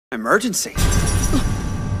Emergency.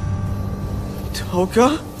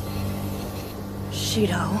 Tohka?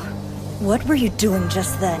 Shido, what were you doing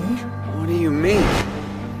just then? What do you mean?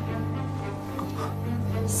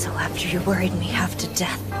 So after you worried me half to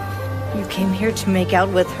death, you came here to make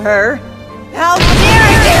out with her? How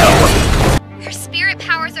dare you! Her spirit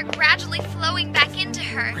powers are gradually flowing back into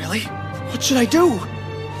her. Really? What should I do?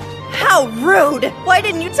 How rude! Why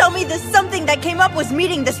didn't you tell me this something that came up was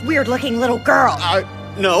meeting this weird-looking little girl?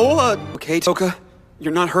 No, okay, Tohka?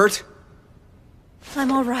 You're not hurt?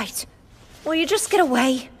 I'm all right. Will you just get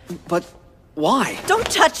away? But why? Don't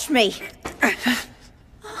touch me!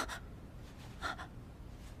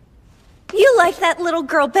 You like that little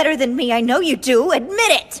girl better than me, I know you do,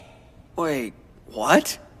 admit it! Wait,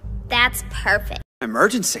 what? That's perfect.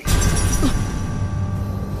 Emergency.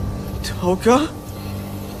 Tohka?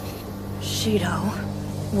 Shido,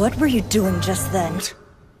 what were you doing just then?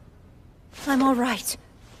 I'm all right.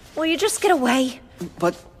 Will you just get away?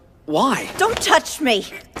 But why? Don't touch me!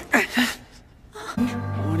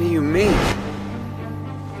 What do you mean?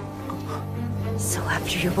 So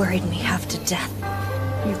after you worried me half to death,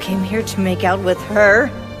 you came here to make out with her?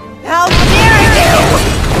 How dare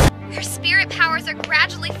you! Her spirit powers are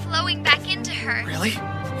gradually flowing back into her. Really?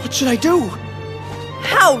 What should I do?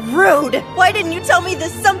 How rude! Why didn't you tell me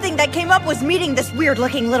this something that came up was meeting this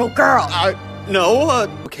weird-looking little girl? No,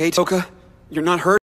 okay, Tohka? You're not hurt?